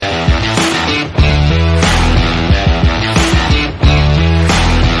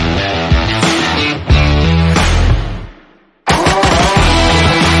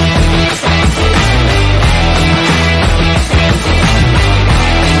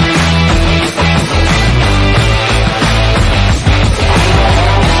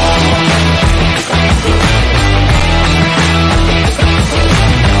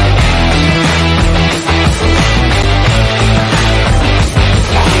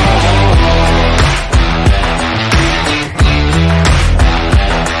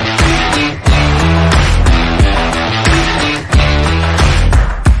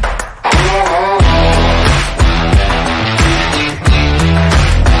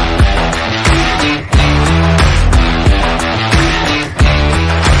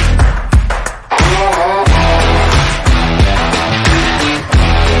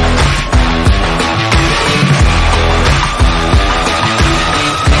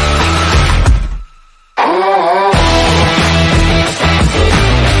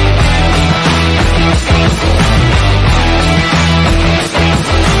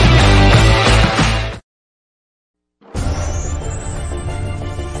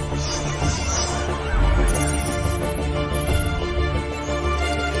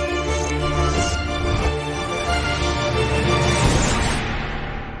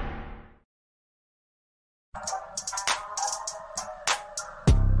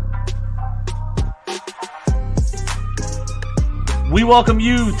We welcome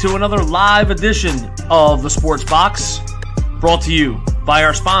you to another live edition of the Sports Box, brought to you by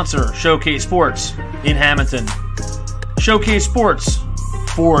our sponsor, Showcase Sports in Hamilton. Showcase Sports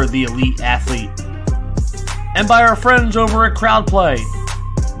for the elite athlete. And by our friends over at CrowdPlay.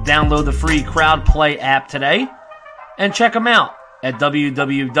 Download the free CrowdPlay app today and check them out at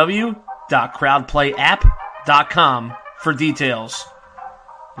www.crowdplayapp.com for details.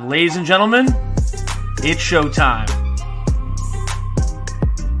 Ladies and gentlemen, it's showtime.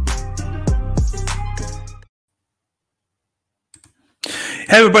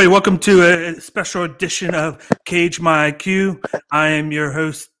 Hey everybody, welcome to a special edition of Cage My IQ. I am your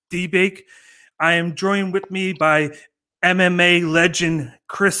host, D-Bake. I am joined with me by MMA legend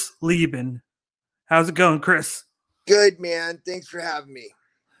Chris Lieben. How's it going, Chris? Good, man. Thanks for having me.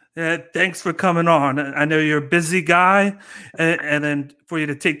 Thanks for coming on. I know you're a busy guy, and then for you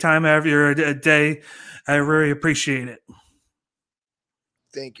to take time out of your day, I really appreciate it.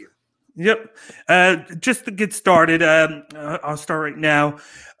 Thank you. Yep. Just to get started, I'll start right now.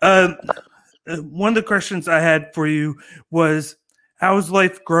 One of the questions I had for you was, how was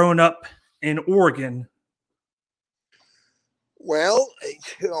life growing up in Oregon? Well,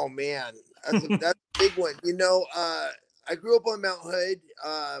 oh man, that's a big one. You know, I grew up on Mount Hood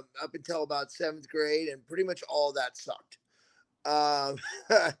up until about 7th grade, and pretty much all that sucked.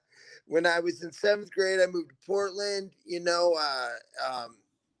 When I was in 7th grade, I moved to Portland.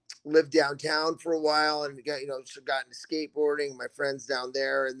 Lived downtown for a while and got into skateboarding, my friends down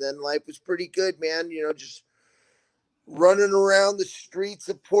there. And then life was pretty good, man. Just running around the streets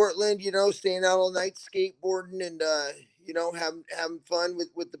of Portland, staying out all night skateboarding and, having fun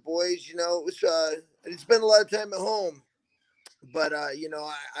with the boys. I didn't spend a lot of time at home, but,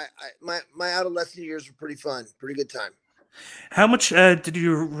 my adolescent years were pretty fun, pretty good time. How much did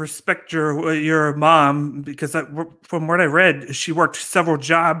you respect your mom? Because from what I read, she worked several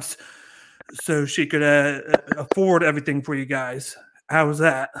jobs so she could afford everything for you guys. How was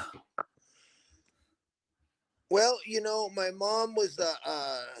that? Well, my mom was,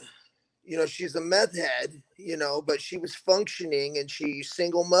 she's a meth head, but she was functioning, and she's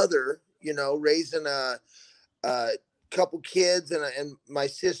single mother, raising a couple kids and my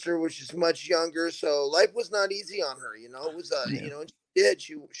sister, which is much younger, so life was not easy on her. It was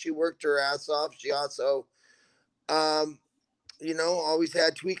she worked her ass off. She also always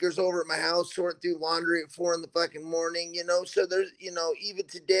had tweakers over at my house sorting through laundry at 4 a.m. So there's even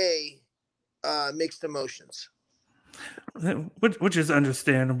today mixed emotions, which is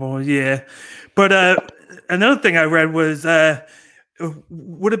understandable. Yeah, but another thing I read was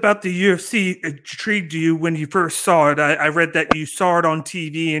what about the UFC intrigued you when you first saw it? I read that you saw it on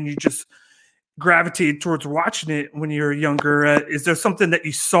TV and you just gravitated towards watching it when you were younger. Is there something that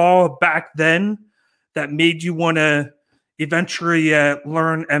you saw back then that made you want to eventually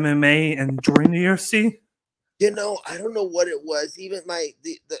learn MMA and join the UFC? I don't know what it was. Even my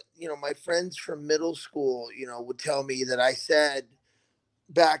friends from middle school, would tell me that I said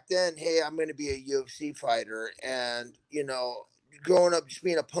back then, hey, I'm going to be a UFC fighter. And, growing up just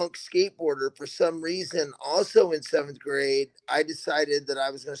being a punk skateboarder, for some reason, also in 7th grade, I decided that I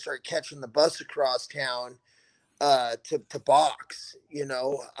was going to start catching the bus across town to box.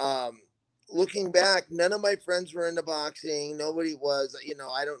 Looking back, none of my friends were into boxing. Nobody was. I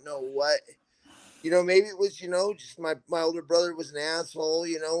don't know what. Maybe it was, just my older brother was an asshole.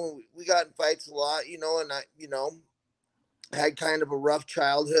 We got in fights a lot. And I, had kind of a rough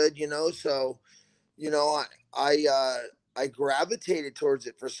childhood. So, I gravitated towards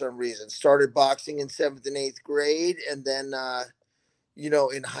it for some reason. Started boxing in 7th and 8th grade. And then,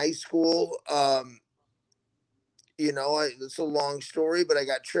 in high school, it's a long story, but I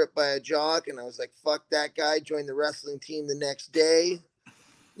got tripped by a jock and I was like, fuck that guy. Joined the wrestling team the next day,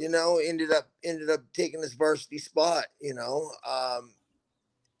 ended up taking this varsity spot, and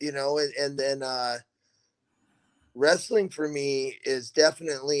then, wrestling for me is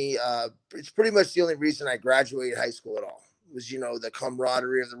definitely it's pretty much the only reason I graduated high school at all. It was the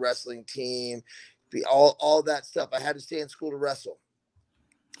camaraderie of the wrestling team, all that stuff. I had to stay in school to wrestle,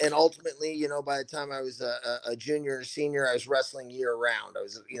 and ultimately, by the time I was a junior or senior, I was wrestling year round. I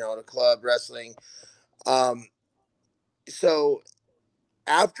was at a club wrestling. So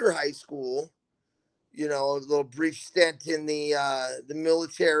after high school, a little brief stint in the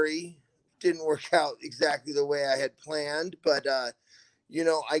military. Didn't work out exactly the way I had planned, but I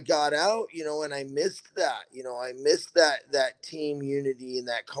got out, and I missed that. I missed that team unity and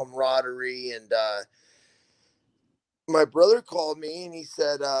that camaraderie. And my brother called me and he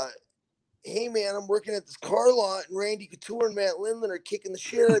said, hey man, I'm working at this car lot and Randy Couture and Matt Lindland are kicking the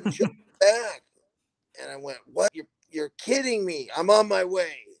shit out of each other back. And I went, what? you're kidding me. I'm on my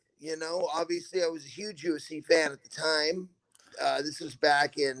way. Obviously I was a huge UFC fan at the time. This was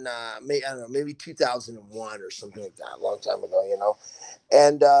back in, I don't know, maybe 2001 or something like that, a long time ago.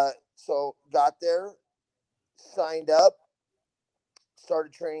 And so got there, signed up,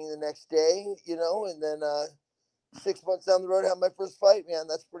 started training the next day, and then 6 months down the road, had my first fight, man.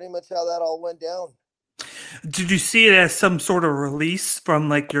 That's pretty much how that all went down. Did you see it as some sort of release from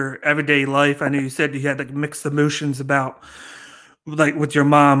like your everyday life? I know you said you had like mixed emotions about like with your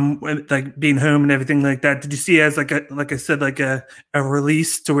mom, like being home and everything like that. Did you see it as like I said, like a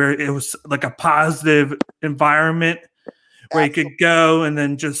release to where it was like a positive environment where you could go and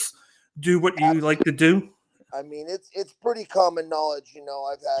then just do what you like to do? I mean, it's pretty common knowledge.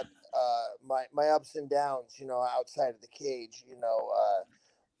 I've had my ups and downs, outside of the cage,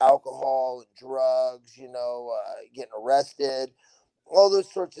 alcohol and drugs, getting arrested, all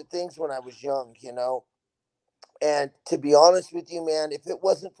those sorts of things when I was young, And to be honest with you, man, if it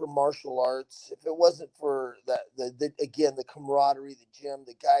wasn't for martial arts, if it wasn't for the camaraderie, the gym,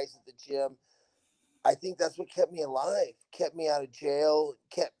 the guys at the gym, I think that's what kept me alive, kept me out of jail,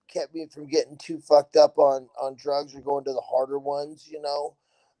 kept me from getting too fucked up on drugs or going to the harder ones,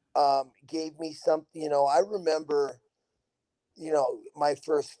 gave me something, I remember, my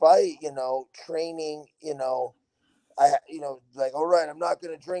first fight, training, like, all right, I'm not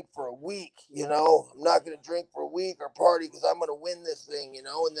going to drink for a week, I'm not going to drink for a week or party because I'm going to win this thing, and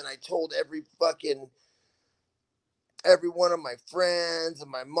then I told every one of my friends, and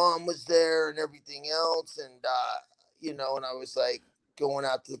my mom was there and everything else. And, and I was like going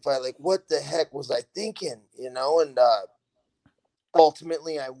out to the fight, like, what the heck was I thinking, and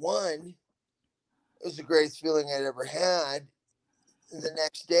ultimately I won. It was the greatest feeling I'd ever had. And the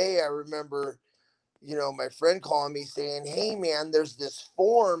next day I remember, my friend calling me saying, hey man, there's this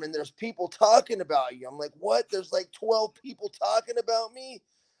forum and there's people talking about you. I'm like, what? There's like 12 people talking about me?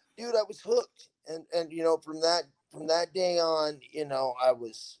 Dude, I was hooked. And from that day on, I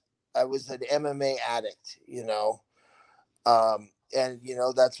was an MMA addict,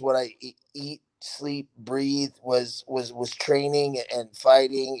 and that's what I eat, sleep, breathe was training and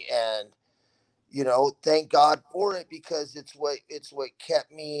fighting. And thank God for it, because it's what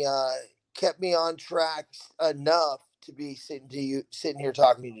kept me on track enough to be sitting here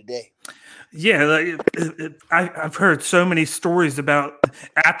talking to you today. Yeah, like I've heard so many stories about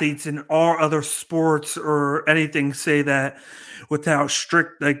athletes in all other sports or anything say that with how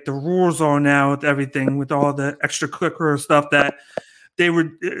strict like the rules are now with everything, with all the extracurricular stuff, that they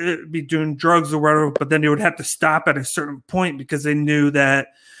would be doing drugs or whatever, but then they would have to stop at a certain point because they knew that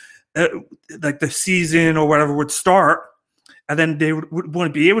like the season or whatever would start, and then they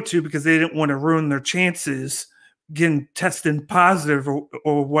wouldn't be able to because they didn't want to ruin their chances getting tested positive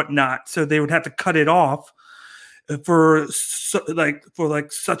or whatnot. So they would have to cut it off for so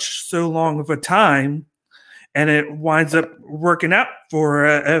long of a time, and it winds up working out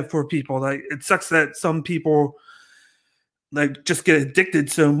for people. Like, it sucks that some people like just get addicted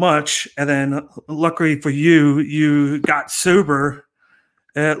so much, and then luckily for you, you got sober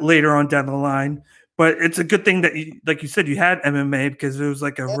later on down the line. But it's a good thing that, like you said, you had MMA because it was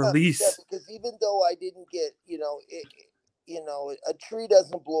like a release. Yeah, because even though I didn't get, a tree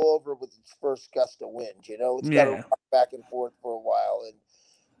doesn't blow over with its first gust of wind. It's got to rock back and forth for a while.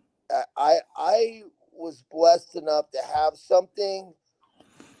 And I was blessed enough to have something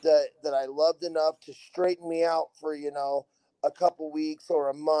that I loved enough to straighten me out for, a couple weeks or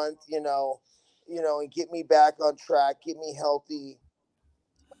a month, and get me back on track, get me healthy.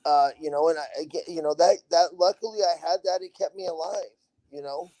 And I get, that luckily I had that. It kept me alive,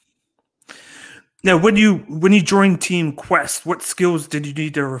 Now, when you joined Team Quest, what skills did you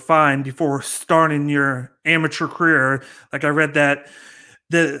need to refine before starting your amateur career? Like, I read that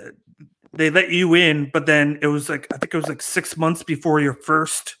they let you in, but then it was like, I think it was like 6 months before your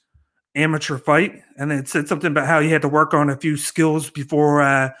first amateur fight, and it said something about how you had to work on a few skills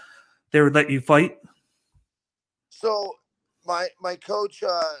before they would let you fight. So my coach,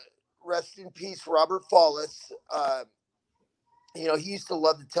 rest in peace, Robert Follis, he used to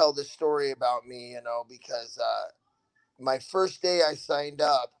love to tell this story about me, because my first day I signed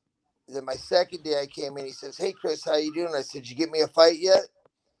up, then my second day I came in, he says, hey Chris, how you doing? I said, you get me a fight yet?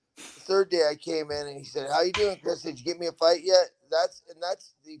 The third day I came in and he said, how you doing, Chris? Did you get me a fight yet? That's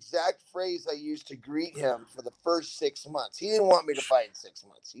the exact phrase I used to greet him for the first 6 months. He didn't want me to fight in 6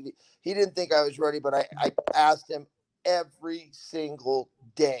 months. He didn't think I was ready, but I asked him every single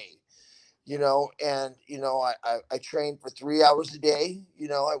day, and I trained for 3 hours a day.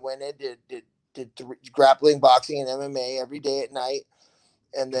 I went in, did grappling, boxing, and MMA every day at night.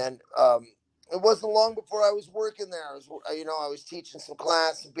 And then it wasn't long before I was working there. I was teaching some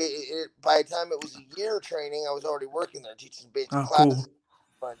class. By the time it was a year training, I was already working there, teaching some basic Oh, classes, cool.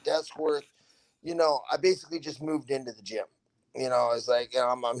 front desk work. I basically just moved into the gym. I was like,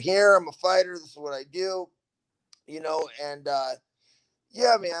 I'm here. I'm a fighter. This is what I do. And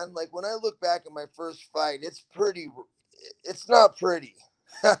yeah, man. Like when I look back at my first fight, it's not pretty.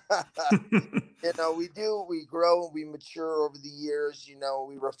 We grow and we mature over the years.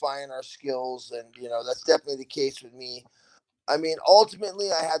 We refine our skills, and that's definitely the case with me. I mean,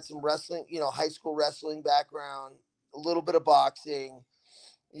 ultimately, I had some wrestling, high school wrestling background, a little bit of boxing,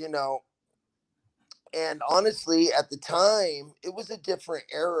 you know, and honestly, at the time, it was a different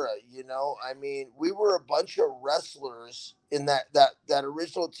era. I mean, we were a bunch of wrestlers in that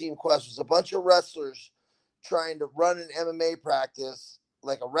original Team Quest was a bunch of wrestlers trying to run an MMA practice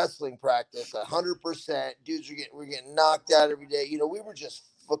like a wrestling practice, 100%. Dudes were getting knocked out every day. We were just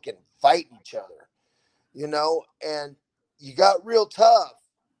fucking fighting each other. And you got real tough.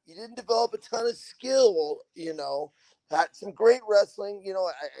 You didn't develop a ton of skill. Had some great wrestling. I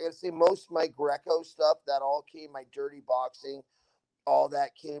gotta say most of my Greco stuff that all came, my dirty boxing, all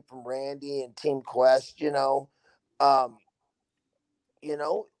that came from Randy and Team Quest. Um, you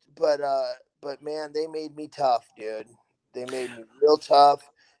know, but man, they made me tough, dude. They made me real tough.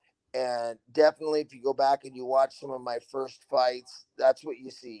 And definitely, if you go back and you watch some of my first fights, that's what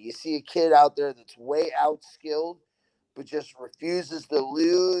you see. You see a kid out there that's way outskilled, but just refuses to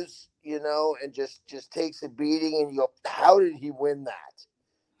lose, and just takes a beating. And you go, how did he win that?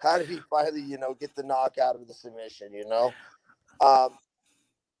 How did he finally, get the knockout of the submission? Um,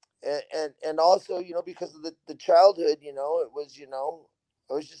 and also, because of the childhood,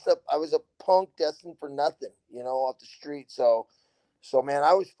 I was a punk destined for nothing, off the street. So man,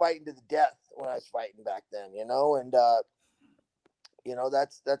 I was fighting to the death when I was fighting back then, and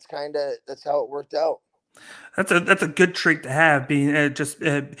that's how it worked out. That's a good trait to have, being just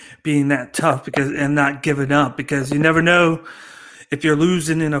being that tough and not giving up, because you never know if you're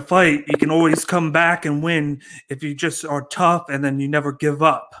losing in a fight. You can always come back and win if you just are tough and then you never give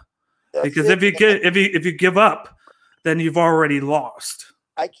up. That's Because it, man. if you give up, then you've already lost.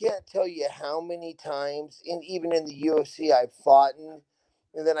 I can't tell you how many times, even in the UFC, I've fought and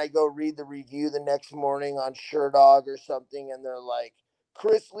then I go read the review the next morning on Sherdog or something, and they're like,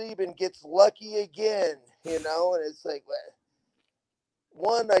 Chris Lieben gets lucky again, and it's like,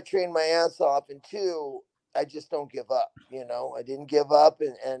 one, I trained my ass off, and two, I just don't give up. I didn't give up,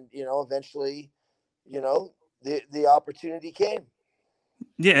 and eventually, the opportunity came.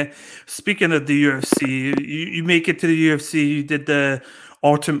 Yeah. Speaking of the UFC, you make it to the UFC. You did the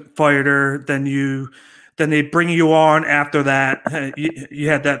Ultimate Fighter. Then they bring you on after that. You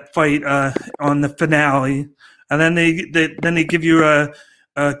had that fight on the finale, and then they give you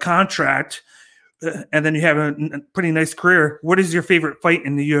a contract, and then you have a pretty nice career. What is your favorite fight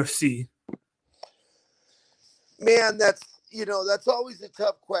in the UFC? Man, that's always a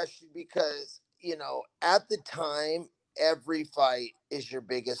tough question because, at the time, every fight is your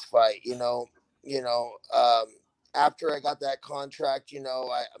biggest fight, you know, um, after I got that contract,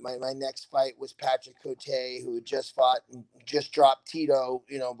 my next fight was Patrick Cote, who had just fought and just dropped Tito,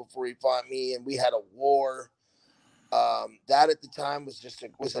 before he fought me, and we had a war. That at the time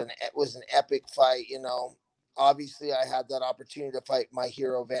was an epic fight, Obviously, I had that opportunity to fight my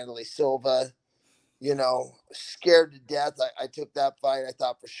hero Vanderlei Silva, scared to death. I took that fight. I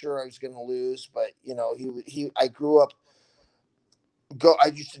thought for sure I was going to lose, but I grew up. I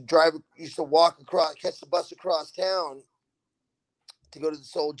used to walk across, catch the bus across town to go to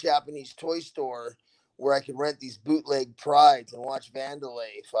this old Japanese toy store where I could rent these bootleg prides and watch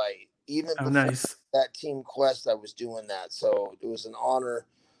Vanderlei fight. Even Oh, before nice. that Team Quest, I was doing that. So it was an honor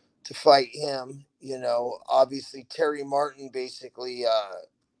to fight him. Obviously Terry Martin basically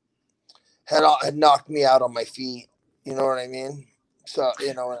had knocked me out on my feet. You know what I mean? So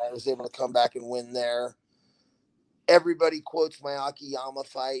and I was able to come back and win there. Everybody quotes my Akiyama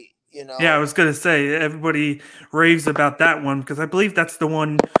fight. Yeah, I was gonna say everybody raves about that one because I believe that's the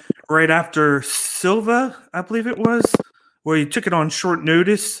one right after Silva. I believe it was where you took it on short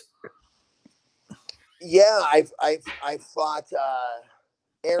notice. Yeah, I fought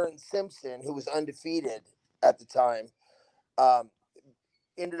Aaron Simpson, who was undefeated at the time. Um,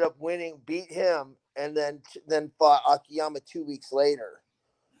 Ended up winning, beat him, and then fought Akiyama 2 weeks later.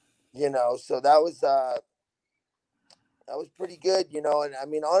 So that was pretty good. And I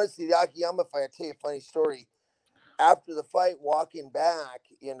mean, honestly, the Akiyama fight. I tell you a funny story. After the fight, walking back,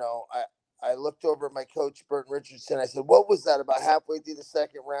 I looked over at my coach Burton Richardson. I said, "What was that? About halfway through the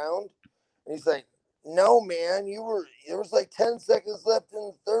second round?" And he's like, "No, man, there was like 10 seconds left in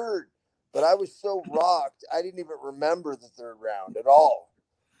the third." but I was so rocked, I didn't even remember the third round at all.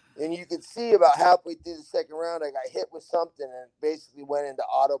 And you could see about halfway through the second round, I got hit with something and basically went into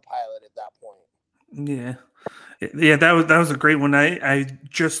autopilot at that point. Yeah. Yeah, that was a great one. I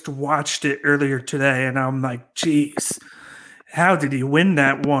just watched it earlier today, and I'm like, geez, how did he win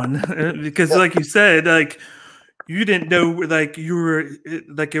that one? Because, like you said, like you didn't know, like you were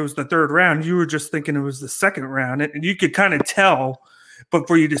like it was the third round. You were just thinking it was the second round, and you could kind of tell. But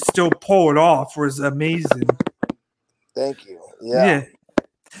for you to still pull it off was amazing. Thank you. Yeah.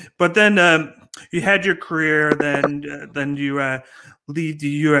 But then you had your career, then you leave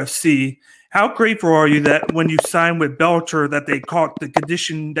the UFC. How grateful are you that when you signed with Bellator that they caught the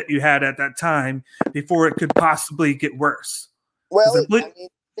condition that you had at that time before it could possibly get worse? Well,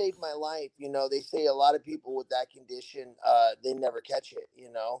 it saved my life. They say a lot of people with that condition, they never catch it.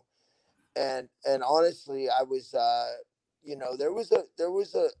 And honestly, I was, there was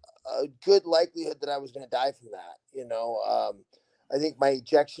a good likelihood that I was going to die from that. I think my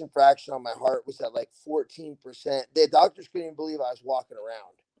ejection fraction on my heart was at like 14%. The doctors couldn't even believe I was walking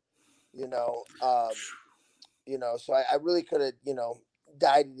around. So I really could have,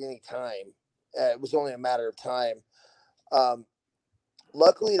 died at any time. It was only a matter of time.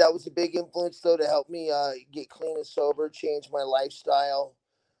 Luckily, that was a big influence, though, to help me get clean and sober, change my lifestyle,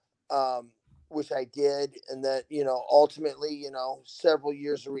 which I did. And then, ultimately, several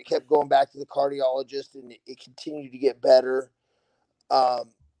years we kept going back to the cardiologist, and it continued to get better.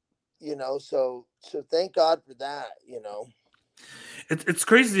 So thank God for that. It's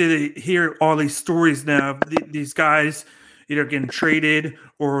crazy to hear all these stories now of these guys either getting traded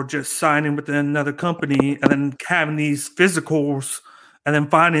or just signing with another company and then having these physicals and then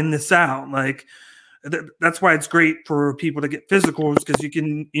finding this out. Like that's why it's great for people to get physicals, because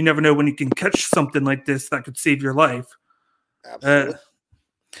you never know when you can catch something like this that could save your life. Absolutely.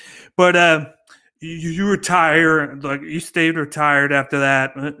 But you retire, like you stayed retired after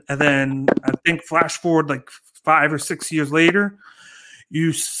that, and then I think flash forward like 5 or 6 years later,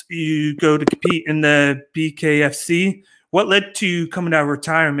 you go to compete in the BKFC. What led to you coming out of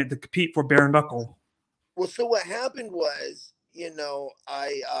retirement to compete for bare knuckle? Well, so what happened was,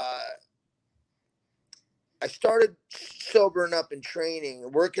 I started sobering up and training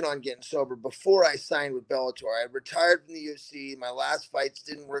and working on getting sober before I signed with Bellator. I retired from the UFC. My last fights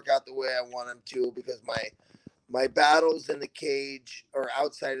didn't work out the way I want them to because my battles in the cage or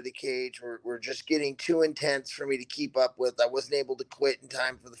outside of the cage were just getting too intense for me to keep up with. I wasn't able to quit in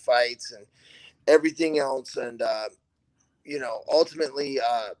time for the fights and everything else. And, ultimately,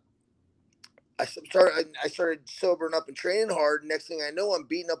 I started sobering up and training hard. Next thing I know, I'm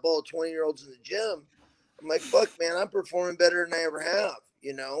beating up all 20-year-olds in the gym. I'm like, fuck, man, I'm performing better than I ever have.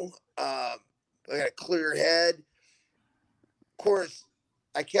 I got a clear head. Of course,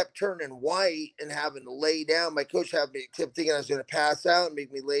 I kept turning white and having to lay down. My coach kept thinking I was going to pass out and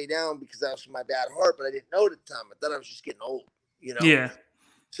make me lay down because that was my bad heart, but I didn't know it at the time. I thought I was just getting old, Yeah.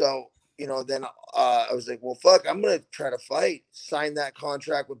 So, then I was like, well, fuck, I'm going to try to fight. Signed that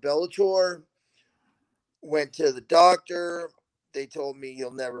contract with Bellator. Went to the doctor. They told me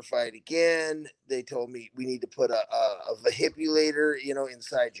you'll never fight again. They told me we need to put a vehibulator,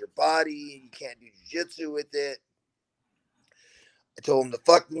 inside your body. You can't do jiu-jitsu with it. I told them to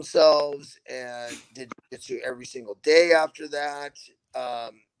fuck themselves and did jiu-jitsu every single day after that.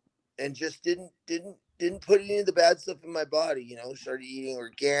 And just didn't put any of the bad stuff in my body, started eating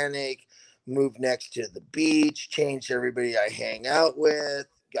organic, moved next to the beach, changed everybody I hang out with,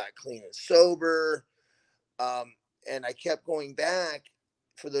 got clean and sober. And I kept going back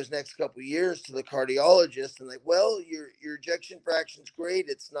for those next couple of years to the cardiologist and like, well, your ejection fraction's great.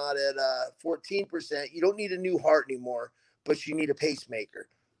 It's not at 14%. You don't need a new heart anymore, but you need a pacemaker.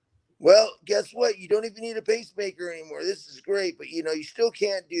 Well, guess what? You don't even need a pacemaker anymore. This is great, but you still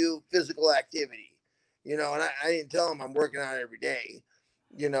can't do physical activity, and I didn't tell him I'm working out every day,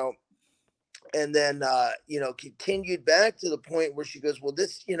 and then, continued back to the point where she goes, well,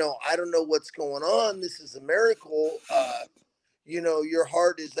 this, I don't know what's going on. This is a miracle. Your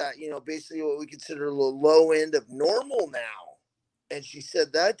heart is at, basically what we consider the low end of normal now. And she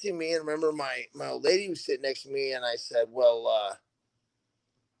said that to me. And remember my old lady was sitting next to me. And I said, well,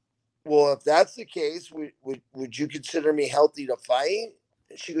 if that's the case, would you consider me healthy to fight?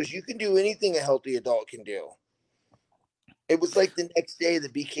 And she goes, you can do anything a healthy adult can do. It was like the next day the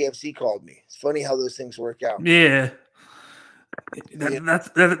BKFC called me. It's funny how those things work out. Yeah.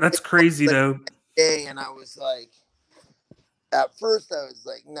 That's crazy though. And I was like, at first I was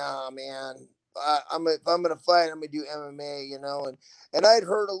like, nah, man, if I'm going to fight, I'm going to do MMA, and I'd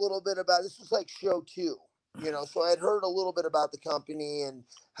heard a little bit about, this was like show 2. So I had heard a little bit about the company and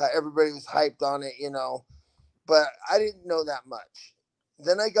how everybody was hyped on it, but I didn't know that much.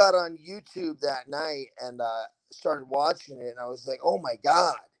 Then I got on YouTube that night and started watching it, and I was like, oh my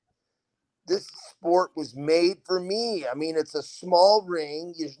God, this sport was made for me. I mean, it's a small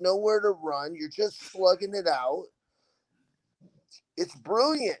ring, there's nowhere to run, you're just slugging it out. It's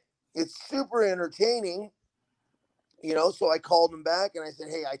brilliant, it's super entertaining, so I called him back and I said,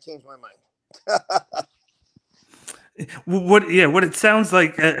 hey, I changed my mind. What it sounds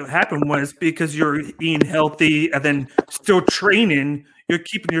like happened was because you're eating healthy and then still training, you're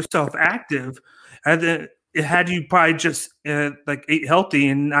keeping yourself active, and then had you probably just like ate healthy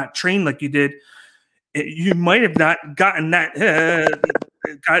and not trained like you did, you might have not gotten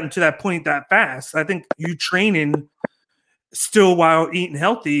to that point that fast. I think you training still while eating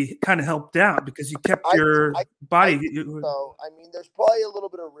healthy kind of helped out because you kept your body. So I mean, there's probably a little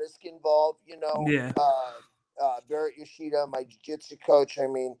bit of risk involved, Yeah. Barrett Yoshida, my jiu-jitsu coach. I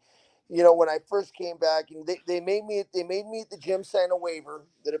mean, when I first came back, and they made me at the gym sign a waiver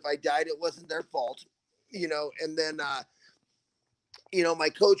that if I died, it wasn't their fault, and then my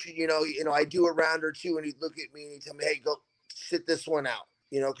coach, I do a round or two, and he'd look at me and he'd tell me, hey, go sit this one out,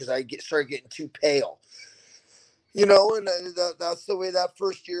 because I started getting too pale. And that's the way that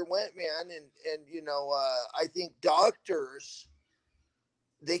first year went, man. And I think doctors,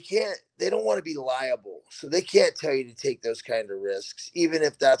 they don't want to be liable, so they can't tell you to take those kind of risks, even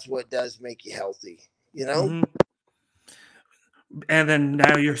if that's what does make you healthy, Mm-hmm. And then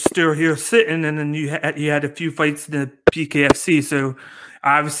now you're still here sitting, and then you had a few fights in the PKFC, so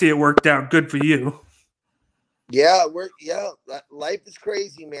obviously it worked out good for you. Yeah, life is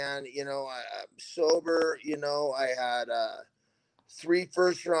crazy, man. I'm sober. I had 3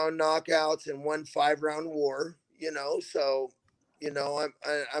 first-round knockouts and 1 5-round war. So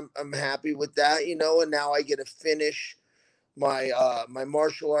I'm happy with that. And now I get to finish my my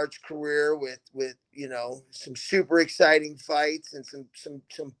martial arts career with some super exciting fights and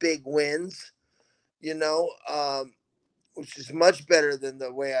some big wins. Which is much better than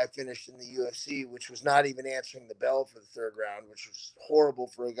the way I finished in the UFC, which was not even answering the bell for the 3rd round, which was horrible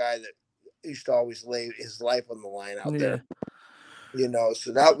for a guy that used to always lay his life on the line out there.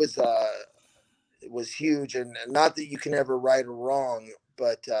 So that was it was huge, and not that you can ever right or wrong,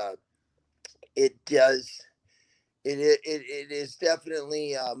 but it does. It is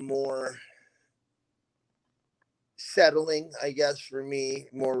definitely more settling, I guess, for me,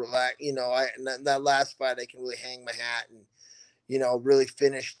 more relaxed. That last fight, I can really hang my hat and really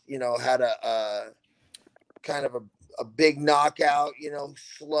finished. Had a kind of a big knockout.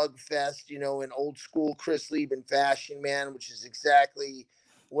 Slugfest. In old school Chris Lieben fashion, man, which is exactly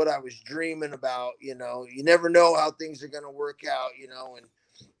what I was dreaming about. You never know how things are going to work out. And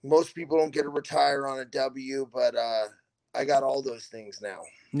most people don't get to retire on a W, but I got all those things now.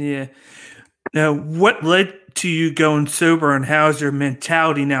 Yeah. Now, what led to you going sober, and how's your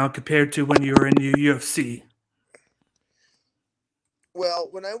mentality now compared to when you were in the UFC? Well,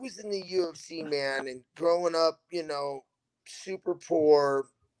 when I was in the UFC, man, and growing up, super poor,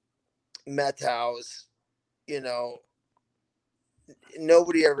 meth house,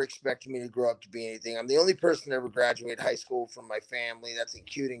 nobody ever expected me to grow up to be anything. I'm the only person that ever graduated high school from my family. That's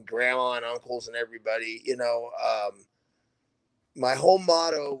including grandma and uncles and everybody. My whole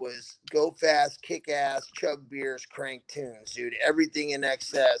motto was go fast, kick ass, chug beers, crank tunes, dude. Everything in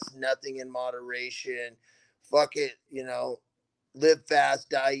excess, nothing in moderation. Fuck it, live fast,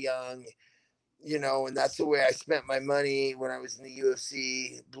 die young, and that's the way I spent my money when I was in the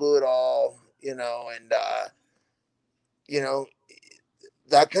UFC, blew it all, and,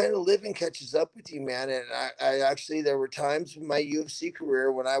 that kind of living catches up with you, man. And I actually, there were times in my UFC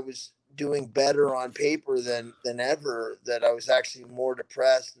career when I was doing better on paper than ever, that I was actually more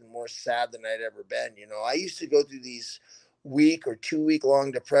depressed and more sad than I'd ever been. I used to go through these week or 2-week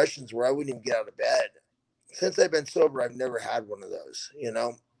long depressions where I wouldn't even get out of bed. Since I've been sober, I've never had one of those.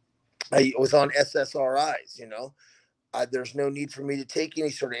 I was on SSRIs. There's no need for me to take any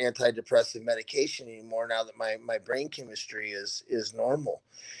sort of antidepressant medication anymore now that my brain chemistry is normal.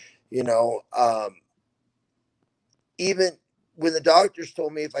 Even when the doctors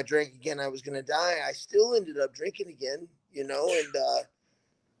told me if I drank again I was going to die, I still ended up drinking again. And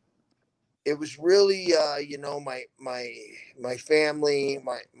it was really my family,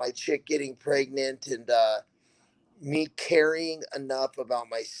 my chick getting pregnant, and me caring enough about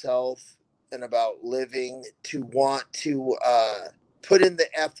myself and about living to want to put in the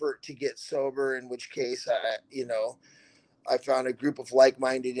effort to get sober, in which case I found a group of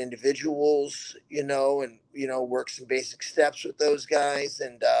like-minded individuals, and work some basic steps with those guys,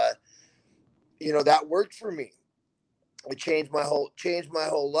 and that worked for me. It changed my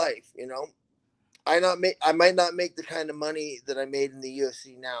whole life. I might not make the kind of money that I made in the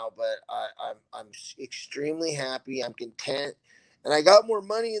UFC now, but I'm extremely happy. I'm content, and I got more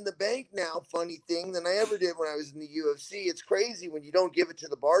money in the bank now. Funny thing than I ever did when I was in the UFC. It's crazy when you don't give it to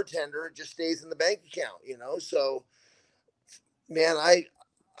the bartender; it just stays in the bank account. So man, I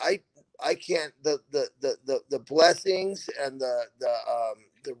I can't the blessings and the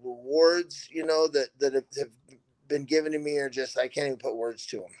rewards that have been given to me are just I can't even put words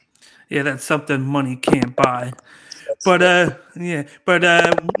to them. Yeah, that's something money can't buy. That's But it.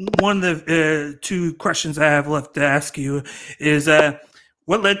 one of the two questions I have left to ask you is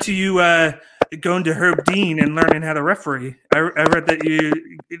what led to you going to Herb Dean and learning how to referee? I read that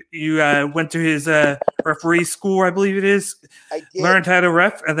you went to his referee school, I believe it is, I did. learned how to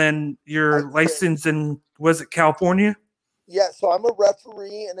ref, and then I you're did. licensed in, was it California? Yeah, so I'm a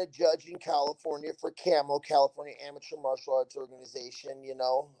referee and a judge in California for CAMO, California Amateur Martial Arts Organization.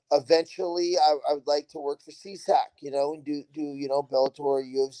 Eventually I would like to work for CSAC, and do Bellator,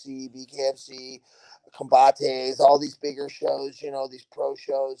 UFC, BKFC, Combates, all these bigger shows, these pro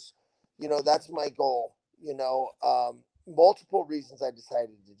shows. That's my goal. Multiple reasons I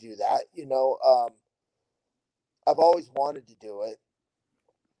decided to do that. I've always wanted to do it.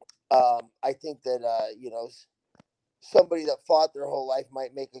 I think that somebody that fought their whole life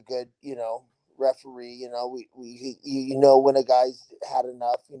might make a good, referee. When a guy's had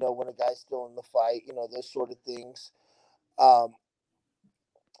enough, when a guy's still in the fight, those sort of things.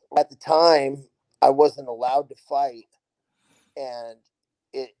 At the time, I wasn't allowed to fight, and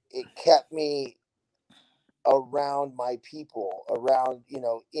it kept me around my people, around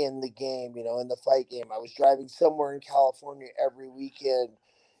in the game, in the fight game. I was driving somewhere in California every weekend,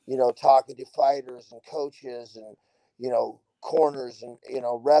 talking to fighters and coaches and corners and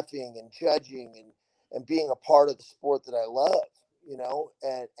reffing and judging and being a part of the sport that I love.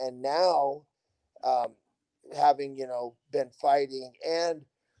 And now having been fighting and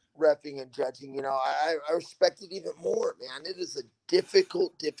reffing and judging, I respect it even more, man. It is a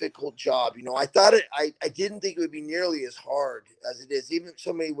difficult job. I thought I didn't think it would be nearly as hard as it is. Even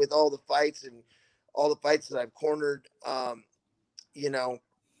somebody with all the fights that I've cornered,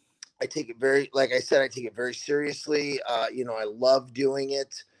 I take it like I said, I take it very seriously. I love doing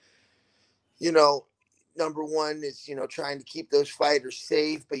it. Number one is, trying to keep those fighters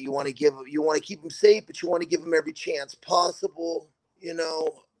safe, but you want to keep them safe, but you want to give them every chance possible.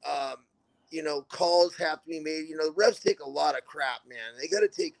 Calls have to be made. The refs take a lot of crap, man. They got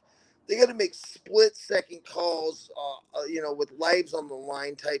to make split-second calls, with lives on the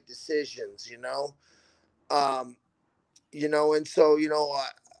line type decisions, and so,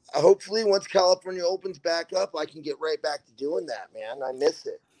 hopefully once California opens back up, I can get right back to doing that, man. I miss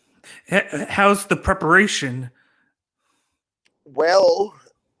it. How's the preparation? Well,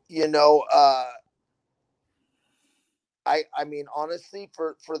 I mean, honestly,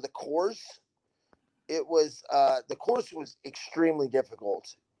 for the course, it was the course was extremely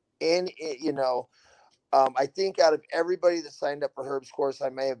difficult. And I think out of everybody that signed up for Herb's course, I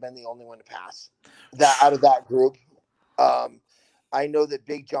may have been the only one to pass that out of that group. I know that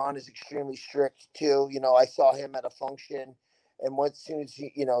Big John is extremely strict too. I saw him at a function, and as soon as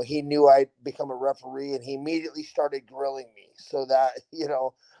he knew I'd become a referee, and he immediately started grilling me. So that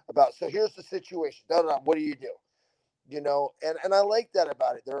so here's the situation. What do you do? And I like that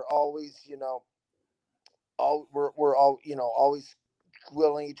about it. They're always we're all always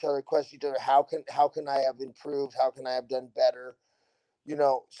grilling each other, questioning each other. How can I have improved? How can I have done better?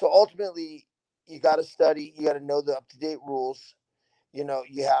 So ultimately, you got to study. You got to know the up to date rules. You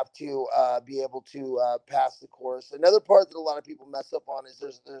have to be able to pass the course. Another part that a lot of people mess up on is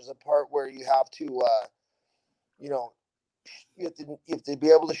there's a part where you have to you have to be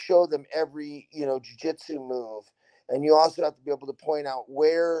able to show them every jiu-jitsu move, and you also have to be able to point out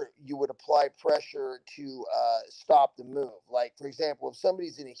where you would apply pressure to stop the move. Like, for example, if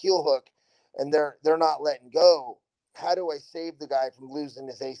somebody's in a heel hook and they're not letting go, how do I save the guy from losing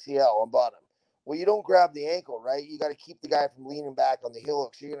his ACL on bottom? Well, you don't grab the ankle, right? You got to keep the guy from leaning back on the heel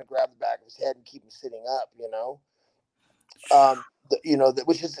hook. So you're going to grab the back of his head and keep him sitting up,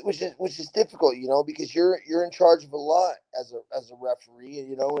 which is difficult, because you're in charge of a lot as a referee,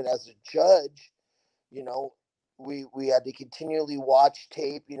 and as a judge, we had to continually watch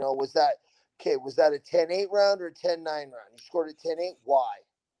tape. Was that a 10-8 round or a 10-9 round? You scored a 10-8. Why?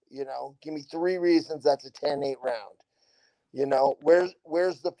 Give me 3 reasons that's a 10-8 round.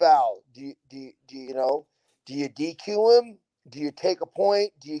 Where's the foul? Do you DQ him? Do you take a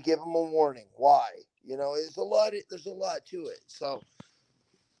point? Do you give him a warning? Why? There's a lot to it. So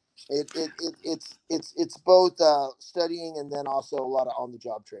It's both studying and then also a lot of on the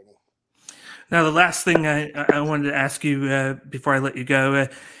job training. Now, the last thing I wanted to ask you before I let you go,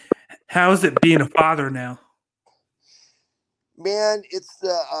 how is it being a father now? Man, it's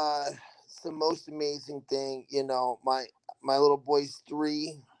the most amazing thing. You know, my little boy's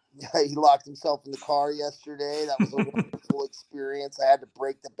 3. He locked himself in the car yesterday. That was a wonderful experience. I had to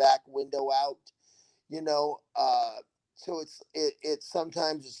break the back window out. You know, so it's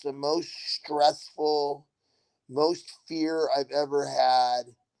sometimes it's the most stressful, most fear I've ever had.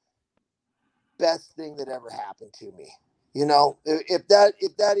 Best thing that ever happened to me. You know, if that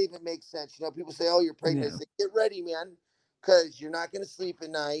even makes sense. You know, people say, "Oh, you're pregnant." Yeah. Say, get ready, man, because you're not going to sleep at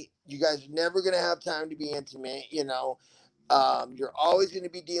night. You guys are never going to have time to be intimate. You know, you're always going to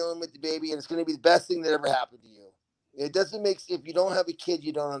be dealing with the baby, and it's going to be the best thing that ever happened to you. It doesn't make if you don't have a kid,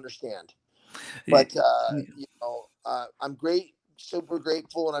 you don't understand. But you know, I'm super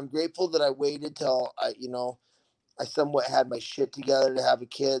grateful, and I'm grateful that I waited till I somewhat had my shit together to have a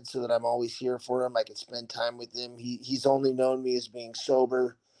kid so that I'm always here for him. I can spend time with him. He's only known me as being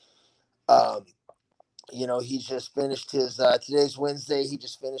sober. You know, he's just finished his, today's Wednesday. He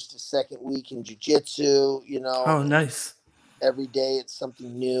just finished his 2nd week in jiu-jitsu, you know. Oh, nice. Every day it's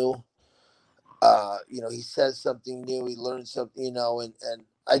something new. You know, he says something new. He learns something, you know, and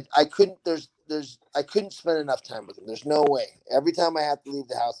I couldn't, I couldn't spend enough time with him. There's no way. Every time I have to leave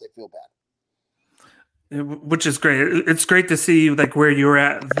the house, I feel bad. Which is great. It's great to see like where you were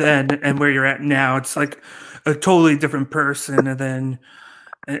at then and where you're at now. It's like a totally different person, and then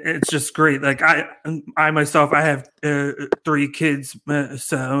it's just great. Like I myself, I have 3 kids,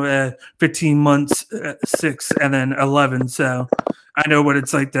 so 15 months, 6, and then 11. So I know what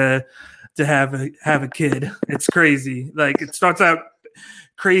it's like to have a kid. It's crazy. Like it starts out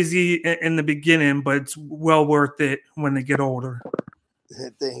crazy in the beginning, but it's well worth it when they get older.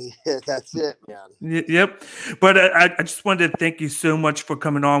 That's it, man. Yep. But I just wanted to thank you so much for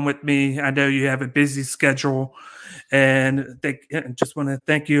coming on with me. I know you have a busy schedule, and just want to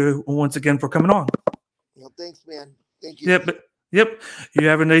thank you once again for coming on. Well, thanks, man. Thank you. Yep. You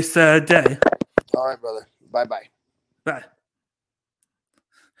have a nice day. All right, brother. Bye-bye. Bye.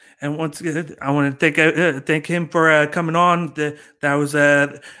 And once again, I want to thank him for coming on. That was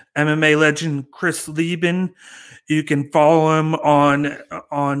MMA legend Chris Leben. You can follow him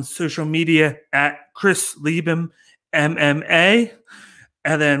on social media at Chris Leben MMA.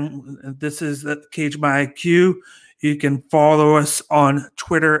 And then this is Cage My IQ. You can follow us on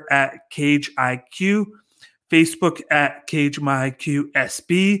Twitter at Cage IQ, Facebook at Cage My IQ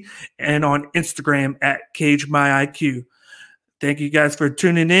SB, and on Instagram at Cage My IQ. Thank you guys for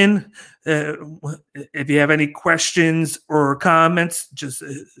tuning in. If you have any questions or comments, just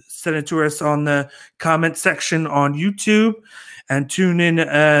send it to us on the comment section on YouTube. And tune in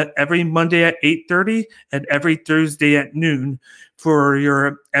every Monday at 8:30 and every Thursday at noon for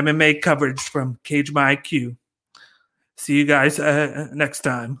your MMA coverage from Cage My IQ. See you guys next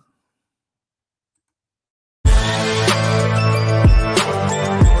time.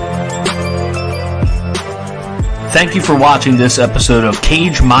 Thank you for watching this episode of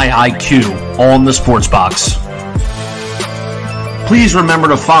Cage My IQ on the Sports Box. Please remember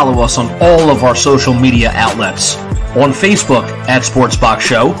to follow us on all of our social media outlets. On Facebook at Sportsbox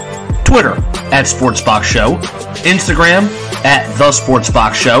Show, Twitter at Sportsbox Show, Instagram at The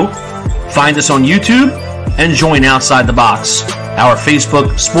Sportsbox Show. Find us on YouTube and join Outside the Box, our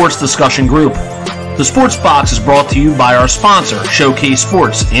Facebook sports discussion group. The Sports Box is brought to you by our sponsor, Showcase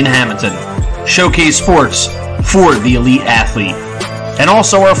Sports in Hamilton. Showcase Sports for the elite athlete. And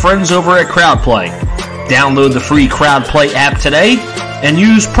also our friends over at CrowdPlay. Download the free CrowdPlay app today and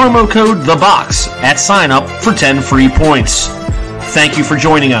use promo code THEBOX at sign up for 10 free points. Thank you for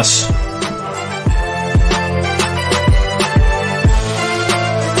joining us.